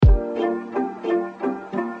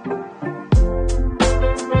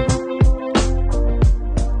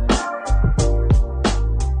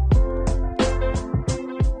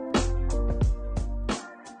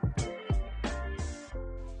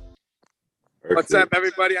What's up,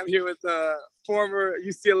 everybody? I'm here with former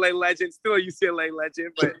UCLA legend, still a UCLA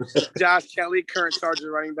legend, but Josh Kelley, current Charger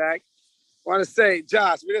running back. I want to say,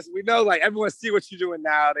 Josh, we know like everyone see what you're doing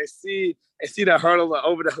now. They see the hurdle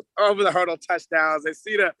over the hurdle touchdowns. They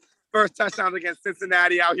see the first touchdowns against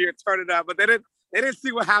Cincinnati out here turning up, but they didn't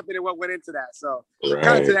see what happened and what went into that. So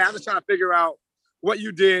kind of today, I'm just trying to figure out what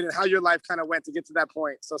you did and how your life kind of went to get to that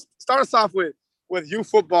point. So start us off with youth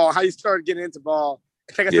football, how you started getting into ball.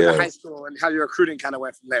 Take us into high school and how your recruiting kind of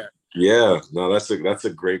went from there. Yeah, no, that's a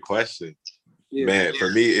great question. Yeah. Man, for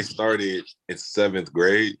me, it started in 7th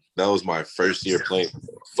grade. That was my first year playing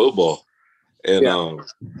football. And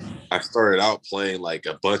I started out playing like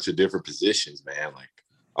a bunch of different positions, man. Like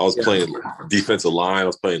I was playing defensive line, I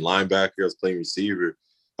was playing linebacker, I was playing receiver.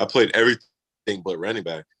 I played everything but running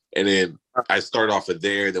back. And then I started off of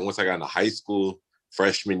there. Then once I got into high school,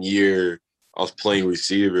 freshman year, I was playing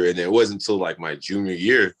receiver, and it wasn't until like my junior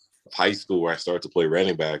year of high school where I started to play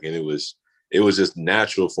running back, and it was just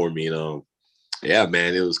natural for me. And yeah,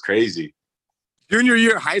 man, it was crazy. Junior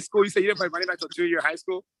year of high school, you said you didn't play running back until junior year of high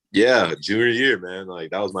school? Yeah, junior year, man.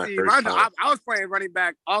 Like that was my first time. I was playing running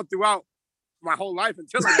back all throughout my whole life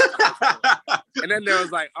until I got to high school. And then there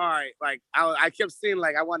was like, all right, like I kept seeing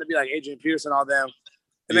like I wanted to be like Adrian Peterson, all them.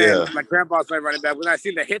 And then my grandpa's playing running back. When I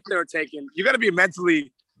seen the hit they were taking, you got to be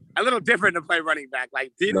mentally a little different to play running back.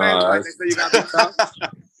 Like defense, like they say you got to be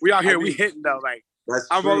tough. We out here, we hitting though. Like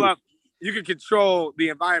I roll up, you can control the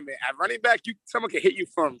environment. At running back, someone can hit you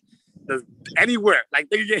from anywhere. Like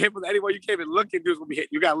they can get hit from anywhere you can't even look and dudes will be hit.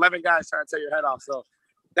 You got 11 guys trying to tear your head off. So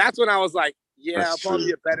that's when I was like, yeah, it'll probably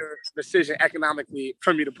be a better decision economically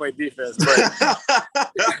for me to play defense.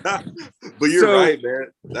 But, but you're right, man.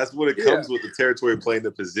 That's what it comes with the territory playing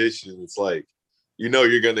the position. It's like, you know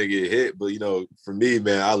you're gonna get hit, but you know, for me,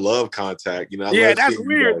 man, I love contact. You know, that's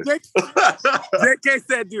weird. JK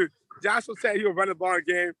said, dude, Joshua said he would run the ball in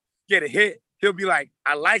game, get a hit. He'll be like,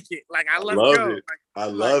 I like it. Like I love go. It. Like, I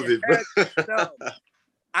love it. No.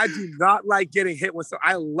 I do not like getting hit with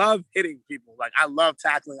I love hitting people. Like I love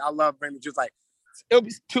tackling. I love bringing just like it'll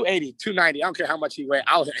be 280, 290. I don't care how much he weighs.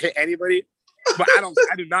 I'll hit anybody. But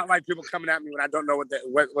I do not like people coming at me when I don't know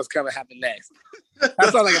what's gonna happen next.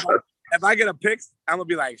 That's all. Like if I get a pick, I'm gonna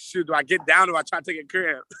be like, shoot, do I get down or do I try to take a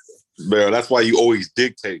crib? Man, that's why you always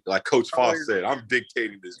dictate. Like Coach Foss said, I'm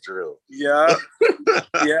dictating this drill. Yeah.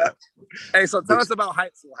 Yeah. Hey, so tell us about high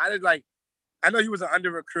school. How did I know you was an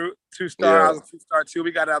under recruit, 2-star. I was a 2-star too.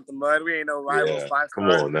 We got out the mud. We ain't no rivals, 5-star. Come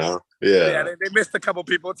on now. Yeah. They missed a couple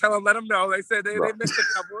people. Let them know. They said they missed a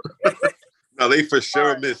couple. No, they for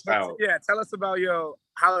sure missed out. Yeah, tell us about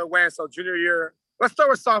how it went. So junior year, let's start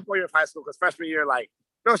with sophomore year of high school because freshman year,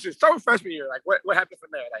 start with freshman year. Like what happened from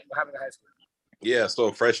there? Like what happened in high school? Yeah,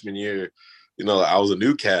 so freshman year, you know, I was a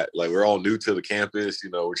new cat. Like we're all new to the campus.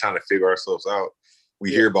 You know, we're trying to figure ourselves out.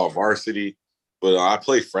 We hear about varsity, but I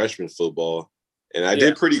played freshman football. And I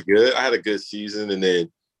did pretty good. I had a good season. And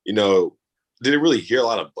then, you know, didn't really hear a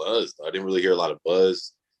lot of buzz. I didn't really hear a lot of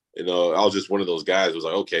buzz. You know, I was just one of those guys who was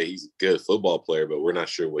like, okay, he's a good football player, but we're not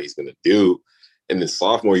sure what he's going to do. And then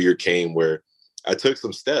sophomore year came where I took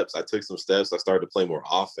some steps. I started to play more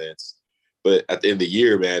offense. But at the end of the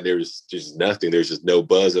year, man, there was just nothing. There's just no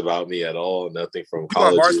buzz about me at all. Nothing from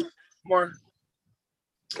college. More.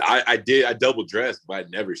 I did. I double dressed, but I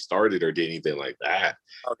never started or did anything like that.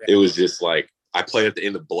 Okay. It was just like, I played at the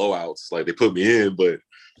end of blowouts. Like they put me in, but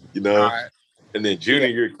you know, and then junior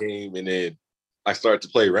year came and then I started to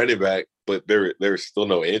play running back, but there was still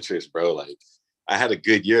no interest, bro. Like I had a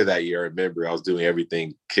good year that year. I remember I was doing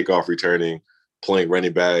everything, kickoff returning, playing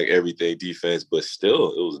running back, everything, defense, but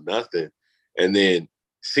still it was nothing. And then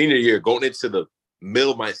senior year, going into the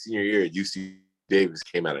middle of my senior year, UC Davis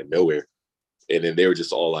came out of nowhere. And then they were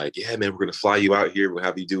just all like, yeah, man, we're going to fly you out here. We'll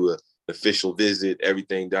have you do an official visit,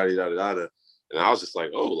 everything, da-da-da-da-da. And I was just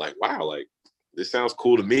like, oh, like, wow, like, this sounds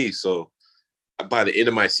cool to me. So by the end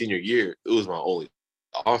of my senior year, it was my only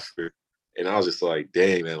offer. And I was just like,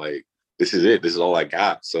 dang, man, like, this is it. This is all I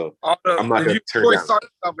got. So I'm not going to turn down. You saw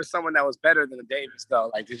yourself as someone that was better than the Davis,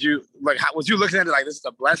 though. Like, was you looking at it like this is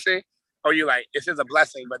a blessing? Or you like, this is a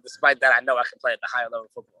blessing, but despite that, I know I can play at the higher level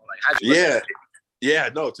of football. Like, how'd you look at it? Yeah,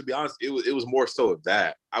 no, to be honest, it was more so of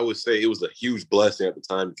that. I would say it was a huge blessing at the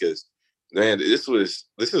time because, man, this is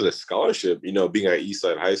a scholarship. You know, being at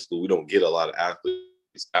Eastside High School, we don't get a lot of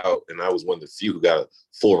athletes out, and I was one of the few who got a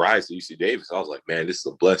full ride to UC Davis. I was like, man, this is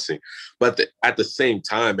a blessing. But at the same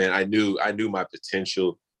time, man, I knew my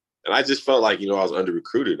potential, and I just felt like, you know, I was under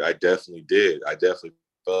recruited. I definitely did. I definitely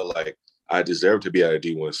felt like I deserved to be at a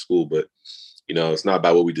D1 school, but you know, it's not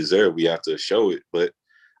about what we deserve. We have to show it. But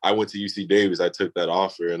I went to UC Davis. I took that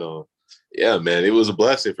offer, and yeah, man, it was a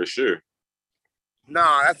blessing for sure.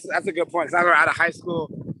 No, that's a good point. Because I remember out of high school,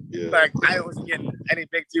 like I wasn't getting any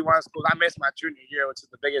big D1 schools. I missed my junior year, which is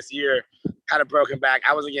the biggest year. Had a broken back.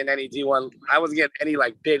 I wasn't getting any D1. I wasn't getting any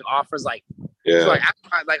like big offers. Like, so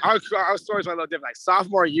like our stories were a little different. Like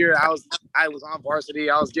sophomore year, I was on varsity.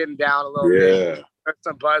 I was getting down a little bit. There's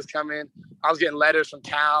some buzz coming. I was getting letters from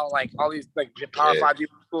Cal, like all these like Power 5 D1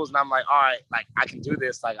 schools, and I'm like, all right, like I can do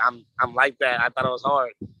this. Like I'm like that. I thought it was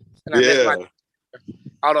hard, and I missed my.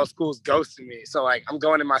 All those schools ghosted me. So like I'm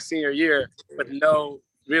going in my senior year with no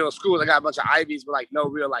real schools. I got a bunch of Ivies, but like no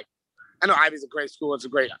real like. I know Ivy's a great school. It's a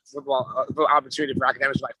great football opportunity for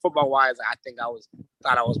academics. But like football wise, I think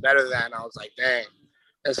thought I was better than. I was like, dang.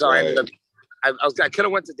 And so I ended up. I could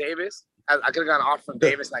have went to Davis. I could have got an offer from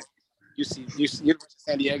Davis, like UC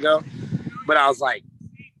San Diego. But I was like,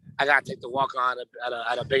 I gotta take the walk on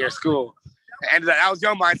at a bigger school. And that was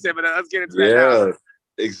your mindset. But let's get into that now. Yeah,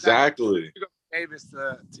 exactly. Davis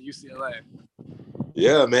to UCLA.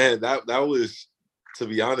 Yeah, man, that was, to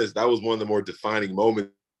be honest, that was one of the more defining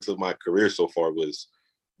moments of my career so far. Was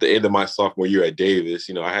the end of my sophomore year at Davis.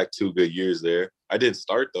 You know, I had 2 good years there. I didn't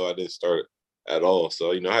start though. I didn't start at all.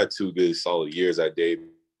 So, you know, I had 2 good solid years at Davis.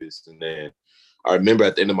 And then I remember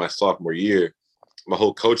at the end of my sophomore year, my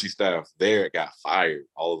whole coaching staff there got fired.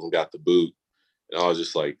 All of them got the boot. And I was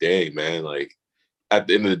just like, dang, man, like, at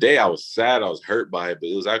the end of the day, I was sad. I was hurt by it, but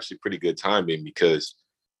it was actually pretty good timing because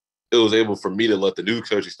it was able for me to let the new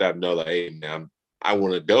coaching staff know that, hey, man, I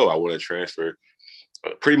want to go. I want to transfer.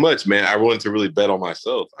 Pretty much, man. I wanted to really bet on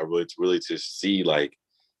myself. I wanted to really just see, like,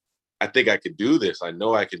 I think I could do this. I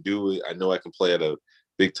know I can do it. I know I can play at a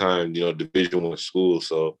big time, you know, Division I school.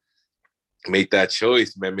 So make that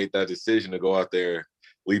choice, man. Make that decision to go out there,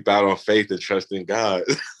 leap out on faith and trust in God.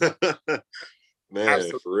 Man,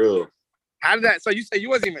 absolutely. For real. How did that? So you said you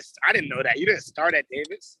wasn't even. I didn't know that you didn't start at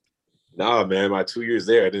Davis. Nah, man, my 2 years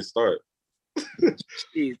there, I didn't start.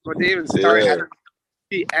 Jeez, but Davis started at a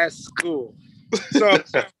CS school. So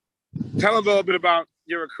tell them a little bit about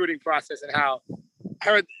your recruiting process and how. I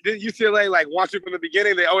heard, did UCLA like watch you from the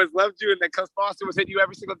beginning? They always loved you, and then Coach Foster was hitting you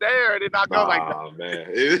every single day, or did not go like that? Oh man,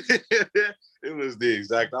 it was the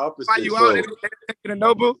exact opposite. Why you out in a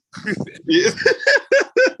Nobu? Yeah,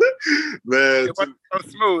 man, it wasn't so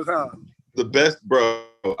smooth, huh? The best, bro.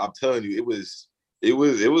 I'm telling you, it was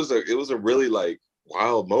a really like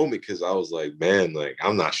wild moment because I was like, man, like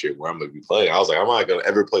I'm not sure where I'm gonna be playing. I was like, I'm not gonna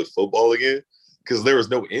ever play football again because there was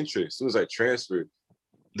no interest. As soon as I transferred,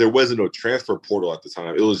 there wasn't no transfer portal at the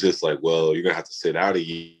time. It was just like, well, you're gonna have to sit out a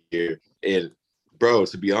year. And bro,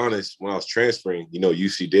 to be honest, when I was transferring, you know,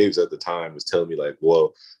 UC Davis at the time was telling me like,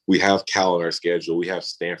 well, we have Cal on our schedule, we have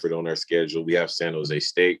Stanford on our schedule, we have San Jose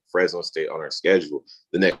State, Fresno State on our schedule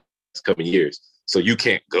the next coming years. So you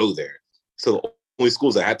can't go there. So the only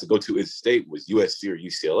schools I had to go to in state was USC or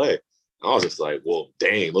UCLA. And I was just like, well,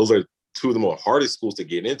 dang, those are 2 of the more hardest schools to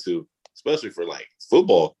get into, especially for like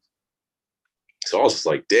football. So I was just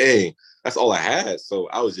like, dang, that's all I had. So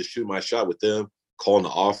I was just shooting my shot with them, calling the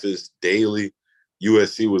office daily.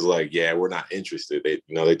 USC was like, yeah, we're not interested.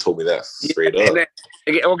 They told me that straight up. Then,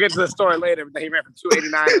 we'll get to the story later, but he ran for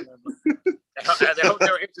 289. They hope they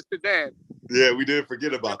were interested then. Yeah, we didn't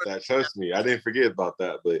forget about that. Trust me, I didn't forget about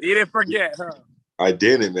that. But you didn't forget, huh? I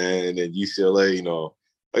didn't, man. And then UCLA, you know,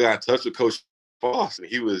 I got in touch with Coach Foss, and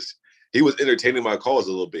he was entertaining my calls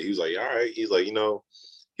a little bit. He was like, all right. He's like, you know,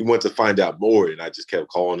 he wanted to find out more, and I just kept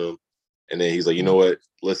calling him. And then he's like, you know what?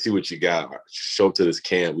 Let's see what you got. Show up to this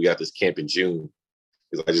camp. We got this camp in June.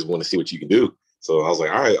 He's like, I just want to see what you can do. So I was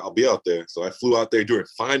like, all right, I'll be out there. So I flew out there during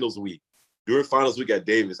finals week. During finals week at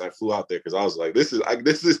Davis, I flew out there because I was like, this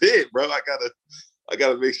is it, bro. I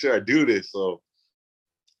gotta make sure I do this. So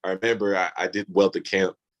I remember I did well at the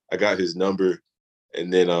camp. I got his number,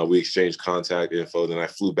 and then we exchanged contact info. Then I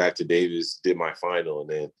flew back to Davis, did my final, and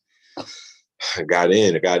then I got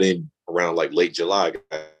in around like late July. I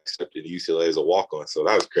got accepted to UCLA as a walk-on. So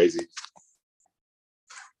that was crazy.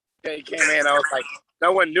 Yeah, he came in. I was like,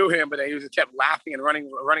 no one knew him, but he just kept laughing and running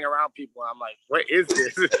around people. I'm like, what is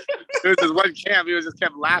this? It was this one camp. He was just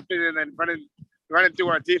kept laughing and then running through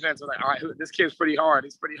our defense. I was like, all right, this kid's pretty hard.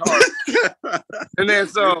 He's pretty hard. And then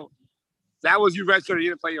so that was you redshirted. You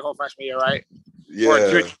didn't play your whole freshman year, right?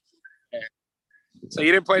 Yeah. So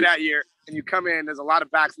you didn't play that year, and you come in. There's a lot of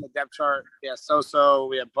backs in the depth chart. We had Soso,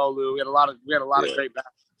 we had Bolu, we had a lot of great backs,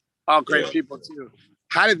 all great people too.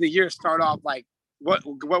 How did the year start off? Like, what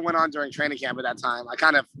went on during training camp at that time? I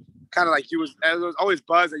kind of like there was always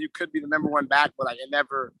buzz that you could be the number 1 back, but like it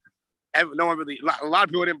never, no one really. A lot of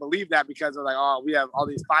people didn't believe that because they're like, oh, we have all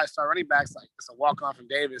these 5-star running backs. Like it's a walk on from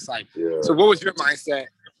Davis. Like, So what was your mindset?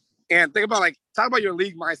 And think about talk about your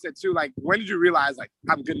league mindset too. Like, when did you realize like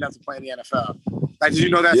I'm good enough to play in the NFL? Like, did you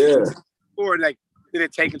know that? Yeah. Or like, did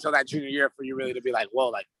it take until that junior year for you really to be like, whoa,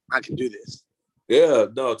 like I can do this? Yeah,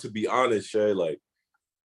 no, to be honest, Shay, like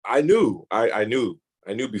I knew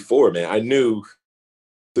before, man. I knew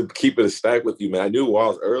to keep it a stack with you, man. I knew while I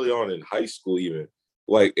was early on in high school, even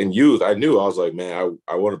like in youth, I knew I was like, man,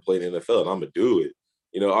 I want to play in the NFL and I'm gonna do it.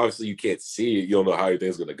 You know, obviously you can't see it, you don't know how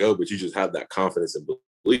everything's gonna go, but you just have that confidence and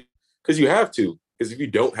belief because you have to. Because if you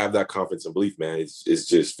don't have that confidence and belief, man, it's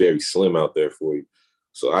just very slim out there for you.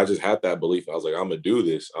 So I just had that belief. I was like, I'm gonna do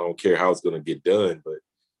this. I don't care how it's gonna get done, but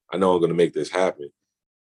I know I'm gonna make this happen.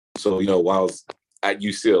 So, you know, while I was at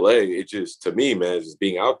UCLA, it just, to me, man, just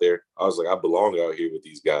being out there, I was like, I belong out here with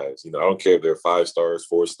these guys. You know, I don't care if they're 5 stars,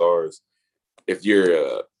 4 stars. If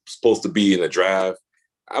you're supposed to be in a draft,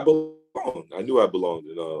 I belong. I knew I belonged,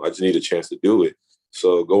 and I just need a chance to do it.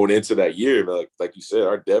 So going into that year, like you said,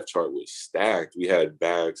 our depth chart was stacked. We had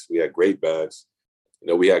bags. We had great bags. You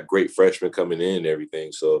know, we had great freshmen coming in and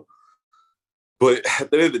everything. So, but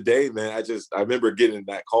at the end of the day, man, I remember getting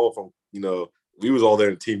that call from, you know, we was all there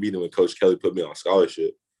in the team meeting when Coach Kelly put me on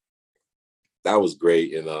scholarship. That was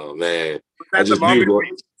great. And man, I just knew. What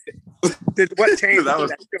changed? Did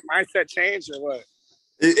your mindset change or what?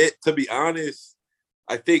 To be honest,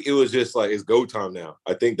 I think it was just like, it's go time now.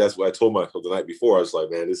 I think that's what I told myself the night before. I was like,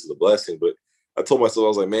 man, this is a blessing. But I told myself, I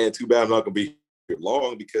was like, man, too bad I'm not going to be here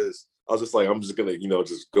long, because I was just like, I'm just going to, you know,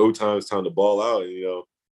 just go time. It's time to ball out and, you know,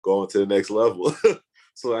 go on to the next level.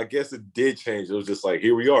 So I guess it did change. It was just like,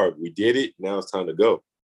 here we are. We did it. Now it's time to go.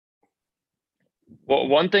 Well,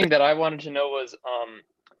 one thing that I wanted to know was,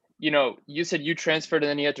 you know, you said you transferred and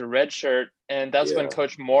then you had to redshirt, and that's when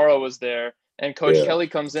Coach Morrow was there, and Coach Kelly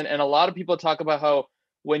comes in. And a lot of people talk about how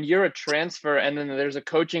when you're a transfer and then there's a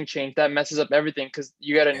coaching change, that messes up everything because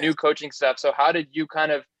you got a new coaching staff. So how did you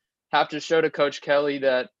kind of have to show to Coach Kelly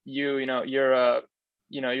that you're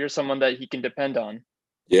someone that he can depend on?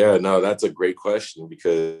 Yeah, no, that's a great question,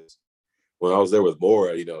 because when I was there with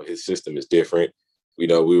Mora, you know, his system is different. You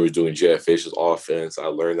know, we were doing Jeff Fisher's offense. I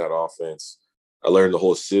learned that offense. I learned the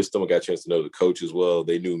whole system. I got a chance to know the coach as well.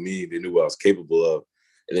 They knew me. They knew what I was capable of.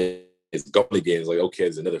 And then it's going again. It's like, okay,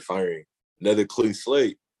 it's another firing, another clean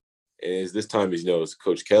slate. And this time, you know, it's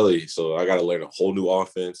Coach Kelly. So I got to learn a whole new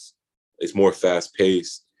offense. It's more fast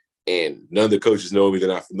paced. And none of the coaches know me. They're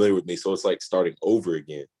not familiar with me. So it's like starting over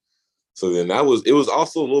again. So then it was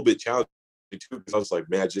also a little bit challenging too, because I was like,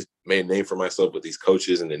 man, I just made a name for myself with these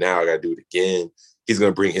coaches, and then now I got to do it again. He's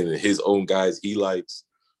going to bring in his own guys he likes.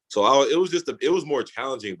 So it was more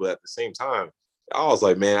challenging, but at the same time, I was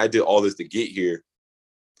like, man, I did all this to get here.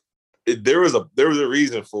 There was a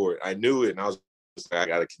reason for it. I knew it, and I was just like, I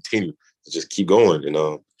got to continue to just keep going.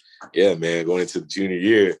 And yeah, man, going into the junior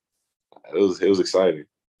year, it was exciting.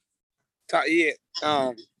 Yeah.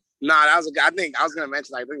 I think I was gonna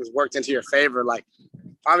mention, I think it was worked into your favor. Like,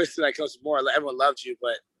 obviously, like Coach Moore, everyone loved you,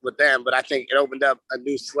 but with them, but I think it opened up a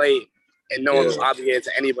new slate, and no one was obligated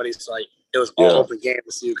to anybody. So like, it was all open game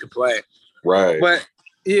to see who could play. Right. But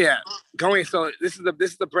yeah, so this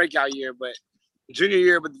is the breakout year, but junior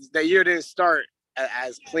year, but that year didn't start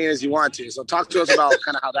as clean as you want to. So talk to us about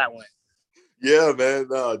kind of how that went. Yeah, man.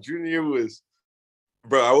 Junior year was,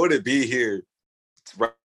 bro, I wouldn't be here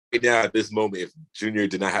right now at this moment if junior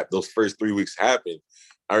did not have those first 3 weeks happen.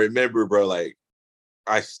 I remember, bro, like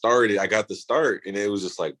I got the start, and it was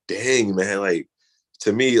just like, dang, man. Like,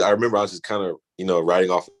 to me, I remember I was just kind of, you know, riding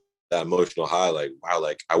off that emotional high. Like, wow,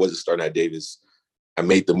 like I wasn't starting at Davis. I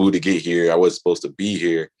made the move to get here. I wasn't supposed to be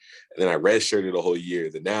here. And then I redshirted the whole year.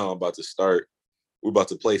 Then now I'm about to start. We're about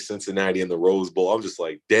to play Cincinnati in the Rose Bowl. I'm just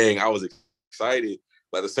like, dang, I was excited.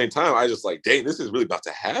 But at the same time, I just like, dang, this is really about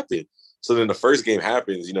to happen. So then the first game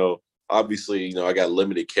happens, you know, obviously, you know, I got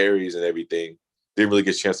limited carries and everything. Didn't really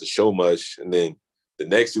get a chance to show much. And then the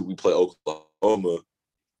next week we play Oklahoma,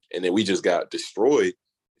 and then we just got destroyed.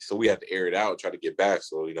 So we had to air it out and try to get back.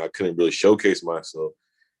 So, you know, I couldn't really showcase myself.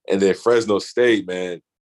 And then Fresno State, man,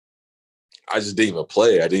 I just didn't even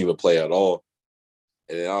play. I didn't even play at all.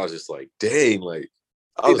 And then I was just like, dang, like,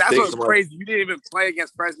 that's what's crazy. You didn't even play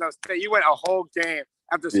against Fresno State. You went a whole game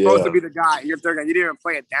after supposed to be the guy. You're third game. You didn't even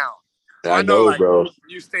play it down. So I know, like, bro.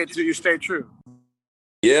 You stayed true.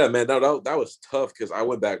 Yeah, man. That was tough, because I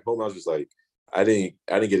went back home. I was just like, I didn't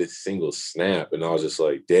get a single snap, and I was just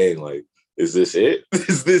like, dang, like, is this it?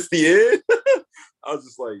 Is this the end? I was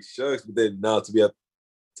just like, shucks. But then, no, to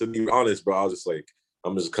be honest, bro, I was just like,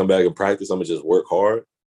 I'm gonna just come back and practice. I'm gonna just work hard.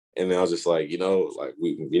 And then I was just like, you know, like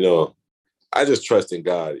I just trust in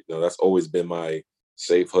God. You know, that's always been my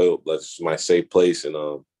safe hope. That's my safe place. And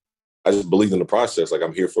I just believed in the process. Like,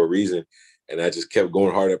 I'm here for a reason. And I just kept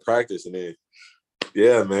going hard at practice. And then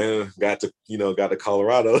Yeah, man. Got to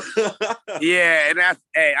Colorado. Yeah, and I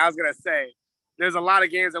was gonna say, there's a lot of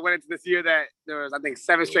games that went into this year that there was, I think,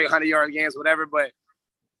 7 straight 100-yard games, whatever. But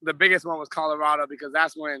the biggest one was Colorado because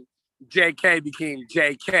that's when JK became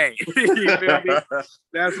JK. You feel me?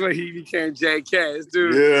 That's when he became JK. This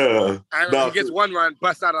dude, he gets one run,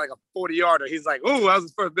 busts out like a 40-yarder. He's like, "Ooh, that was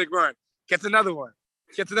his first big run." Gets another one.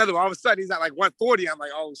 All of a sudden, he's at like 140. I'm like,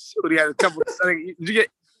 "Oh shoot!" He had a couple. Did you get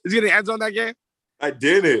the end zone that game? I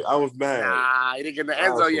didn't. I was mad. Nah, he didn't get the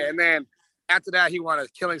end zone yet. And then after that, he won a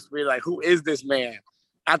killing spree. Like, who is this man?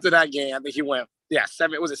 After that game, I think he went,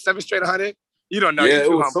 7. Was it 7 straight 100? You don't know. Yeah,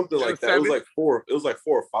 it was something like that. 7? It was like 4. It was like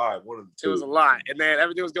 4 or 5. One of the two. It was a lot. And then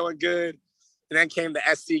everything was going good. And then came the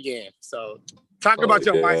SC game. So talk about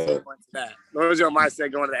your mindset going to that. What was your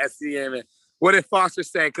mindset going to the SC game? And what did Foster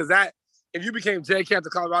say? Because that, if you became JK after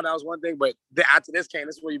Colorado, that was one thing. But after this game,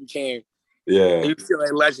 this is where you became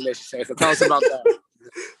UCLA legend, they should say. So tell us about that.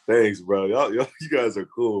 Thanks, bro. Y'all, you guys are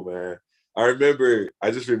cool, man. I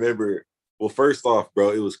just remember, well, first off,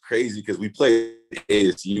 bro, it was crazy because we played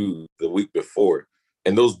ASU the week before.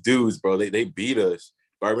 And those dudes, bro, they beat us.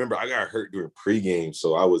 But I remember I got hurt during pregame,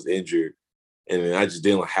 so I was injured. And I just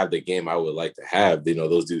didn't have the game I would like to have.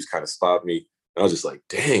 Those dudes kind of stopped me. And I was just like,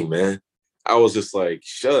 dang, man. I was just like,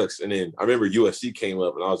 shucks. And then I remember USC came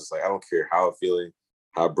up, and I was just like, I don't care how I'm feeling,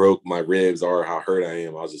 how broke my ribs are, how hurt I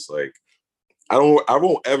am. I was just like, I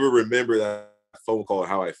won't ever remember that phone call,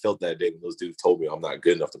 how I felt that day when those dudes told me I'm not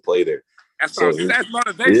good enough to play there. That's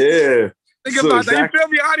motivation. Yeah. Think about that. You feel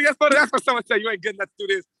me, Adi? That's what someone said. You ain't good enough to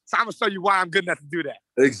do this. So I'm going to show you why I'm good enough to do that.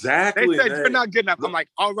 Exactly. They said you're not good enough. I'm like,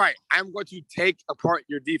 all right, I'm going to take apart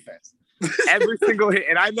your defense. Every single hit.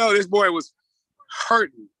 And I know this boy was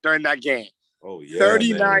hurting during that game. Oh, yeah.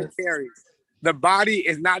 39 carries. The body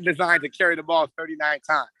is not designed to carry the ball 39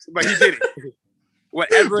 times, but he did it.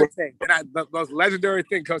 Whatever it takes. And the most legendary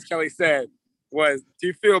thing Coach Kelly said was, do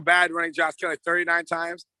you feel bad running Josh Kelly 39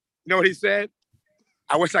 times? You know what he said?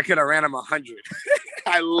 I wish I could have ran him 100.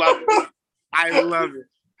 I love it.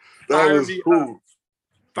 That was cool.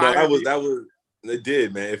 That was it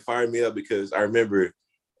did, man. It fired me up because I remember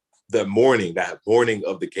that morning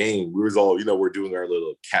of the game, we was all, we're doing our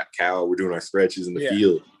little cat cow, we're doing our stretches in the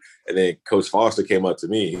field. And then Coach Foster came up to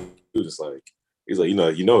me. He was just like, he's like,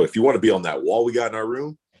 if you want to be on that wall we got in our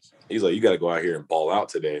room, he's like, you got to go out here and ball out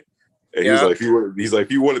today. And he's like,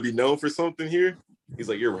 if you want to be known for something here, he's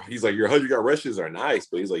like, your 100-yard rushes are nice,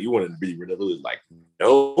 but he's like, you want to be really like,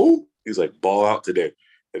 no. He's like, ball out today.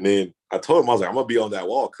 And then I told him, I was like, I'm gonna be on that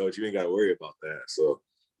wall, coach. You ain't got to worry about that. So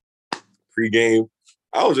pre-game,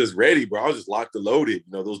 I was just ready, bro. I was just locked and loaded.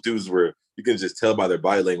 Those dudes were, you can just tell by their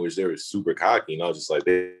body language, they were super cocky. And I was just like,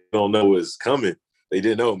 they don't know what's coming. They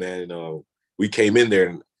didn't know, man. And we came in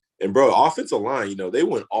there and bro, offensive line, they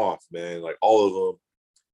went off, man. Like all of them,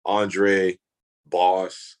 Andre,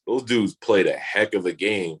 Boss, those dudes played a heck of a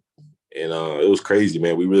game. And it was crazy,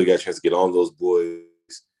 man. We really got a chance to get on those boys.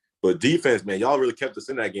 But defense, man, y'all really kept us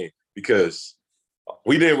in that game because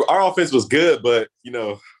our offense was good, but,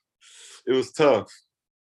 it was tough.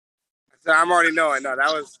 So I'm already knowing. No,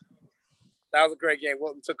 that was a great game.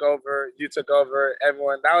 Wilton took over. You took over.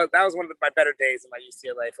 Everyone. That was one of my better days in my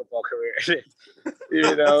UCLA football career.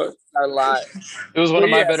 Not a lot. It was one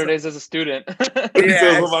of my better days as a student.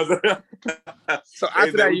 Yeah. So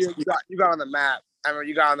after that year, you got on the map. I remember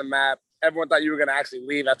you got on the map. Everyone thought you were going to actually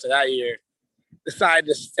leave after that year. Decided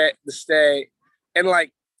to stay and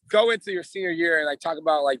like go into your senior year and like talk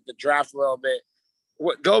about like the draft a little bit.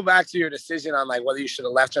 Go back to your decision on like whether you should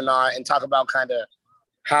have left or not, and talk about kind of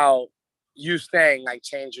how you staying like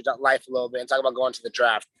changed your life a little bit, and talk about going to the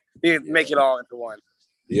draft. Make it all into one.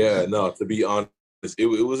 Yeah, no. To be honest, it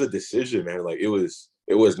was a decision, man. Like it was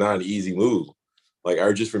not an easy move. Like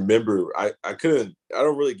I just remember, I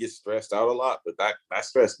don't really get stressed out a lot, but that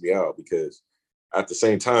stressed me out because at the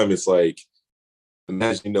same time, it's like,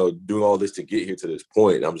 imagine, doing all this to get here to this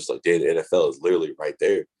point. I'm just like, damn, the NFL is literally right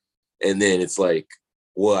there. And then it's like,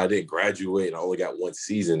 well, I didn't graduate and I only got one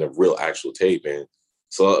season of real actual tape, man.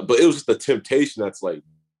 So, but it was just the temptation that's like,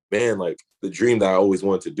 man, like the dream that I always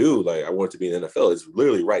wanted to do. Like I wanted to be in the NFL. It's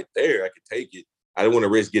literally right there. I could take it. I didn't want to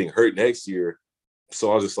risk getting hurt next year.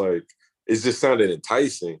 So I was just like, it just sounded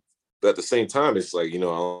enticing. But at the same time, it's like, I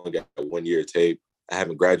only got 1 year of tape. I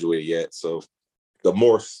haven't graduated yet. So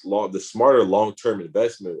the smarter long-term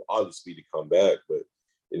investment would obviously to come back, but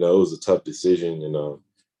it was a tough decision, and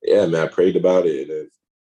yeah, man, I prayed about it,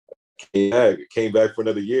 and came back for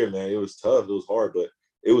another year, man. It was tough, it was hard, but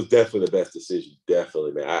it was definitely the best decision.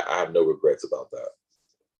 Definitely, man. I have no regrets about that.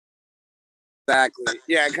 Exactly.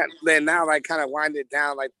 Yeah. Then now, like, kind of wind it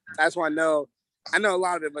down. Like that's why I know a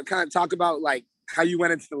lot of it, but kind of talk about like how you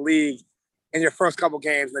went into the league in your first couple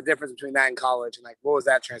games, and the difference between that and college, and like what was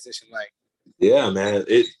that transition like? Yeah, man,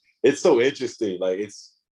 it's so interesting. Like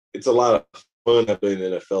it's a lot of fun happening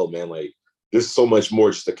in the NFL, man. Like there's so much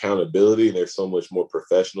more just accountability, and there's so much more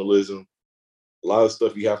professionalism. A lot of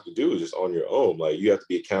stuff you have to do is just on your own. Like you have to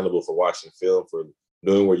be accountable for watching film, for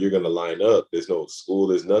knowing where you're going to line up. There's no school,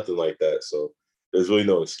 there's nothing like that. So there's really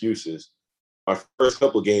no excuses. Our first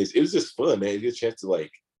couple of games, it was just fun, man. You get a chance to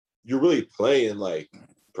like, you're really playing like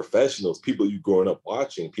professionals, people you growing up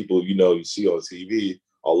watching, people you see on TV,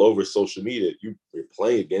 all over social media. You're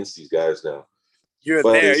playing against these guys now. You're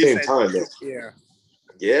but there. At the same time,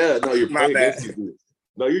 yeah. No, you're playing against these dudes.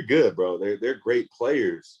 No, you're good, bro. They're great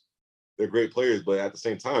players. They're great players, but at the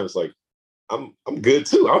same time, it's like I'm good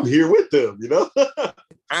too. I'm here with them,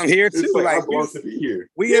 I'm here too. It's like I belong to be here.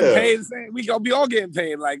 We get paid the same. We gonna be all getting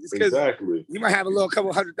paid. Like just because exactly. You might have a couple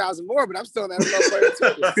 100,000 more, but I'm still an NFL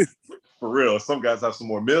player too. For real. Some guys have some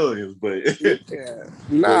more millions, but yeah.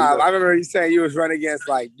 Nah, I remember you saying you was running against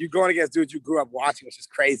you going against dudes you grew up watching, which is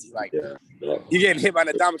crazy. Like you getting hit by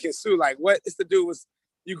Ndamukong Suh. Like what is the dude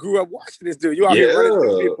you grew up watching this dude? You out here running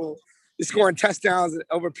through people. You're scoring touchdowns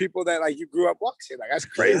over people that you grew up watching. Like that's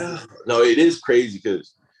crazy. Yeah. No, it is crazy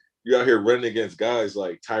because you're out here running against guys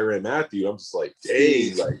like Tyrann Mathieu. I'm just like,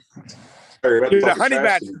 dang, dude, the honey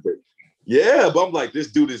badger. Yeah, but I'm like,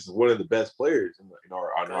 this dude is one of the best players in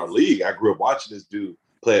our league. I grew up watching this dude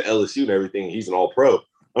play at LSU and everything. He's an all-pro.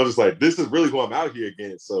 I'm just like, this is really who I'm out here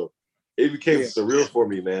against. So it became surreal for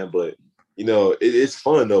me, man. But it's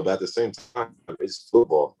fun though. But at the same time, it's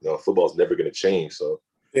football. Football's never going to change. So.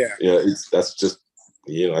 That's just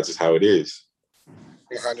how it is.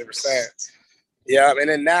 100%. Yeah, and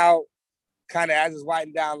then now, kind of as it's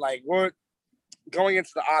winding down, we're going into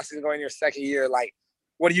the offseason, going into your second year.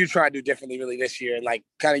 What are you trying to do differently, really, this year? And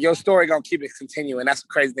kind of your story gonna keep it continuing. That's the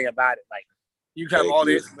crazy thing about it. You have all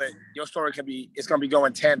this, but your story it's gonna be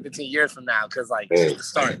going 10, 15 years from now because it's the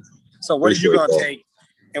start. So what are you gonna take,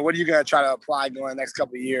 and what are you gonna try to apply going the next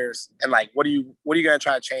couple of years? And what are you gonna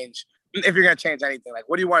try to change? If you're going to change anything,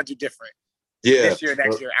 what do you want to do different this year,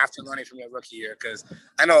 next year, after learning from your rookie year? Because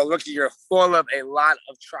I know a rookie year full of a lot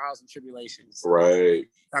of trials and tribulations. Right.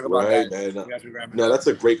 Talk about that. Man. No, that's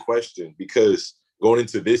a great question because going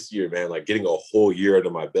into this year, man, getting a whole year under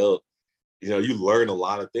my belt, you learn a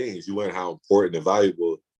lot of things. You learn how important and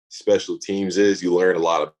valuable special teams is. You learn a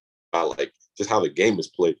lot about just how the game is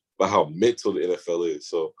played, about how mental the NFL is.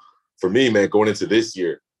 So for me, man, going into this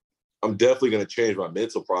year, I'm definitely going to change my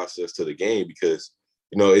mental process to the game because,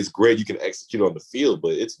 it's great you can execute on the field,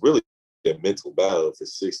 but it's really a mental battle for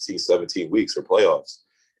 16, 17 weeks for playoffs.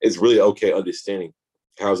 It's really okay understanding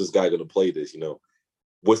how's this guy going to play this,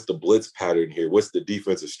 what's the blitz pattern here? What's the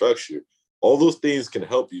defensive structure? All those things can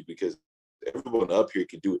help you because everyone up here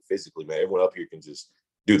can do it physically, man. Everyone up here can just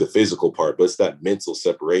do the physical part, but it's that mental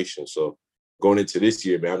separation. So going into this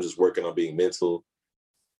year, man, I'm just working on being mentally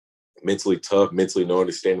tough, mentally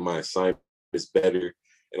understanding my assignment is better.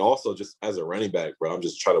 And also just as a running back, bro, I'm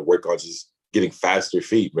just trying to work on just getting faster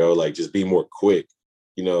feet, bro, just being more quick.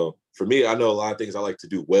 For me, I know a lot of things I like to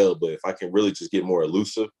do well, but if I can really just get more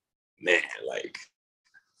elusive, man,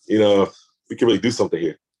 we can really do something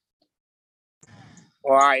here.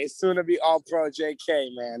 All right, it's soon to be all pro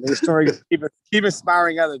JK, man. This story keep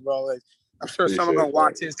inspiring others, bro. I'm sure someone gonna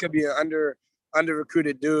watch this. Could be an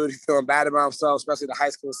under-recruited dude feeling bad about himself, especially the high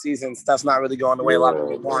school season. Stuff's not really going the way a lot of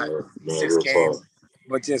people want. 6 games.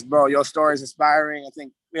 But just, bro, your story is inspiring. I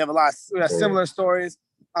think we have similar stories.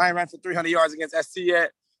 I ain't ran for 300 yards against SC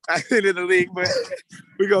yet. I been in the league, but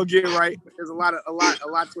we're going to get right. There's a lot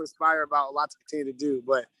to inspire about, a lot to continue to do.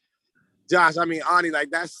 But, Josh, Ani,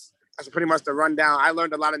 that's pretty much the rundown. I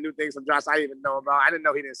learned a lot of new things from Josh I didn't even know about. I didn't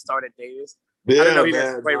know he didn't start at Davis. I didn't know he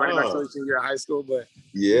didn't play running back till his year of high school, but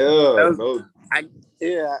I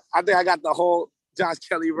think I got the whole Josh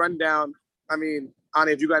Kelly rundown. Ani,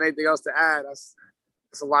 if you got anything else to add, that's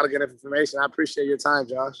a lot of good information. I appreciate your time,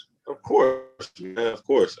 Josh. Of course, man. Of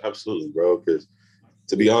course, absolutely, bro. Because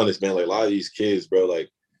to be honest, man, a lot of these kids, bro, a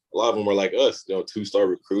lot of them are like us, 2-star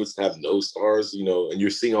recruits, have no stars, and you're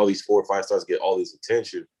seeing all these 4 or 5 stars get all this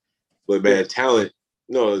attention. But man, talent,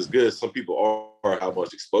 as good as some people are, how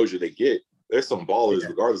much exposure they get. There's some ballers,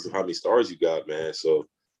 regardless of how many stars you got, man. So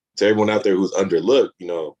to everyone out there who's underlooked,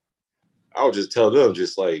 I would just tell them,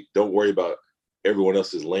 don't worry about everyone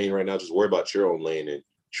else's lane right now. Just worry about your own lane and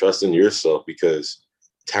trust in yourself because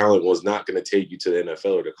talent was not going to take you to the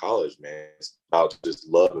NFL or to college, man. It's about just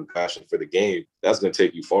love and passion for the game. That's going to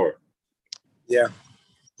take you far. Yeah.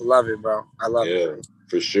 Love it, bro. I love it. Yeah,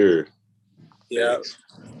 for sure. Yeah.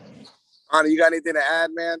 Ani, you got anything to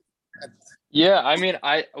add, man? Yeah, I mean,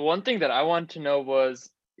 one thing that I wanted to know was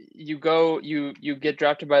you get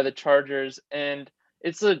drafted by the Chargers, and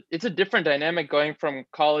it's a different dynamic going from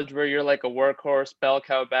college where you're like a workhorse bell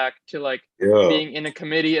cow back to like being in a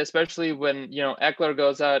committee, especially when Eckler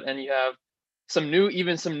goes out and you have some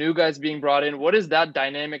new guys being brought in. What is that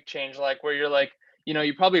dynamic change like where you're like,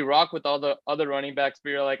 you probably rock with all the other running backs, but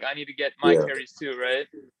you're like, I need to get my carries too, right?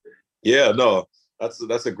 Yeah, no,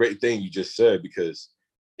 that's a great thing you just said, because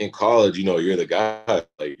in college, you're the guy,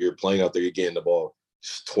 like you're playing out there, you're getting the ball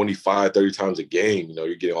 25, 30 times a game,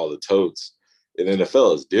 you're getting all the totes. And the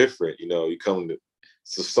NFL is different, you come to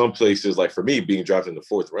some places, like for me, being drafted in the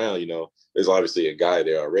 4th round, there's obviously a guy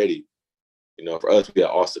there already. For us, we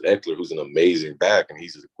got Austin Eckler, who's an amazing back, and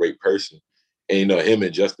he's a great person. And, him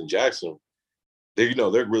and Justin Jackson, they're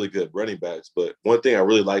really good running backs. But one thing I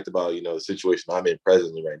really liked about, the situation I'm in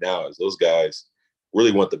presently right now is those guys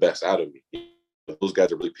really want the best out of me. Those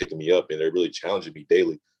guys are really picking me up, and they're really challenging me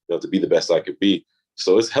daily, to be the best I could be.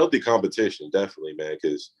 So it's healthy competition, definitely, man,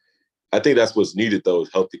 because I think that's what's needed, though,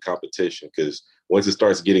 is healthy competition, because once it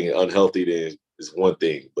starts getting unhealthy, then it's one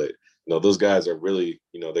thing. But, those guys are really,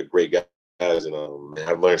 they're great guys, and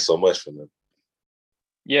I've learned so much from them.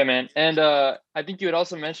 Yeah, man. And I think you had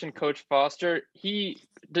also mentioned Coach Foster.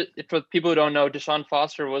 For people who don't know, Deshaun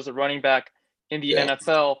Foster was a running back in the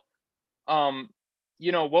NFL.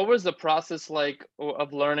 What was the process like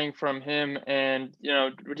of learning from him? And,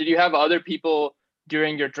 did you have other people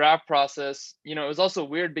during your draft process? It was also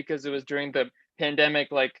weird because it was during the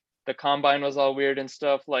pandemic, like the combine was all weird and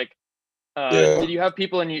stuff. Like, did you have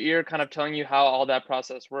people in your ear kind of telling you how all that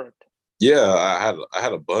process worked? Yeah, I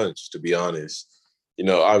had a bunch, to be honest.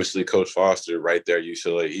 Obviously Coach Foster right there at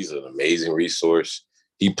UCLA, he's an amazing resource.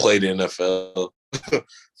 He played in NFL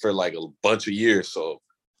for like a bunch of years. So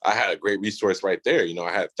I had a great resource right there.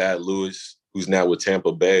 I had Thad Lewis, who's now with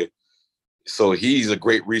Tampa Bay. So he's a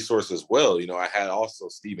great resource as well. I had also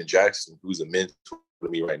Steven Jackson, who's a mentor to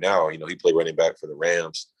me right now. He played running back for the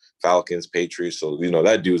Rams, Falcons, Patriots. So,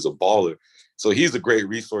 that dude's a baller. So he's a great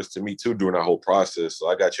resource to me too during that whole process. So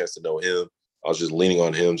I got a chance to know him. I was just leaning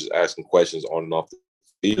on him, just asking questions on and off the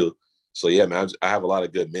field. So yeah, man, I have a lot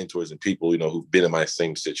of good mentors and people, who've been in my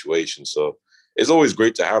same situation. So it's always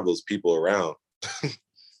great to have those people around.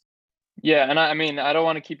 Yeah, and I mean, I don't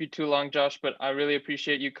want to keep you too long, Josh, but I really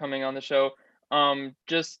appreciate you coming on the show.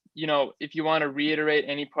 Just, if you want to reiterate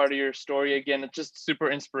any part of your story again, it's just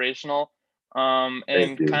super inspirational.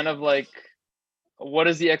 And kind of like, what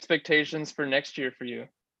is the expectations for next year for you?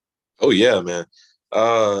 Oh yeah, man.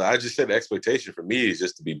 I just said the expectation for me is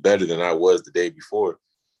just to be better than I was the day before.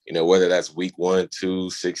 Whether that's week 1,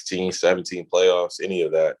 2, 16, 17 playoffs, any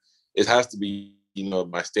of that, it has to be,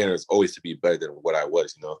 my standard is always to be better than what I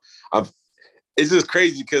was. It's just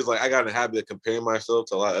crazy because like I got in the habit of comparing myself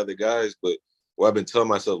to a lot of other guys, but what I've been telling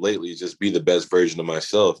myself lately is just be the best version of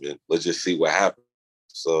myself, and let's just see what happens.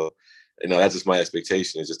 So, that's just my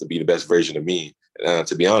expectation, is just to be the best version of me. And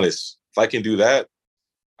to be honest, if I can do that,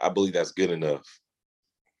 I believe that's good enough.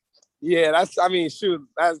 Yeah, that's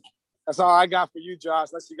all I got for you, Josh.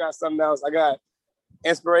 Unless you got something else. I got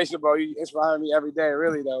inspiration, bro. You inspire me every day,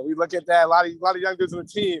 really, though. We look at that. A lot of young dudes on the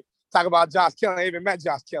team talk about Josh Kelly. I ain't even met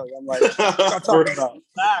Josh Kelly. I'm like, what I'm talking about?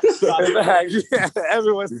 Yeah,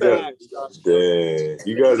 everyone says Dang.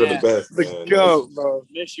 You guys are the best, man. Go, bro.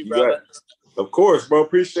 Miss you, brother. Of course, bro.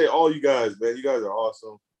 Appreciate all you guys, man. You guys are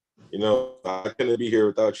awesome. I couldn't be here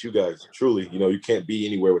without you guys. Truly, you can't be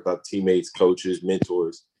anywhere without teammates, coaches,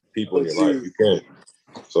 mentors, people in your life. You can't.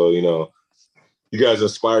 So, you guys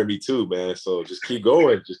inspire me too, man. So just keep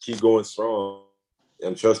going. Just keep going strong.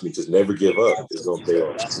 And trust me, just never give up. It's going to pay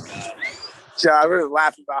off. John, I really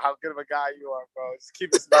laughing about how good of a guy you are, bro. Just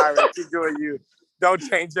keep inspiring. Keep doing you. Don't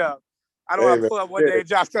change up. I don't want to pull up one day and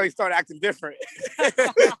Josh Kelly start acting different. I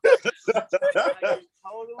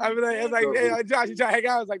mean, it's like, hey, Josh, you trying to hang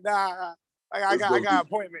out? I was like, nah, I got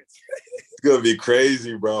appointments. It's going to be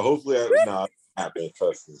crazy, bro. Hopefully, happen.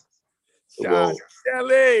 Trust me. Josh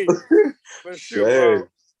Kelly. For sure,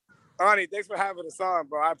 bro. Arnie, thanks for having us on,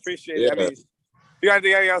 bro. I appreciate it. I mean, if you got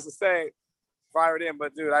anything else to say, fire it in.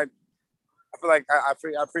 But, dude, I feel like I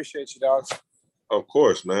appreciate you, dog. Of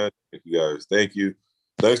course, man. Thank you, guys. Thank you.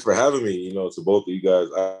 Thanks for having me. To both of you guys,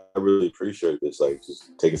 I really appreciate this. Like,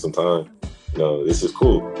 just taking some time. This is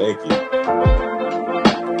cool. Thank you.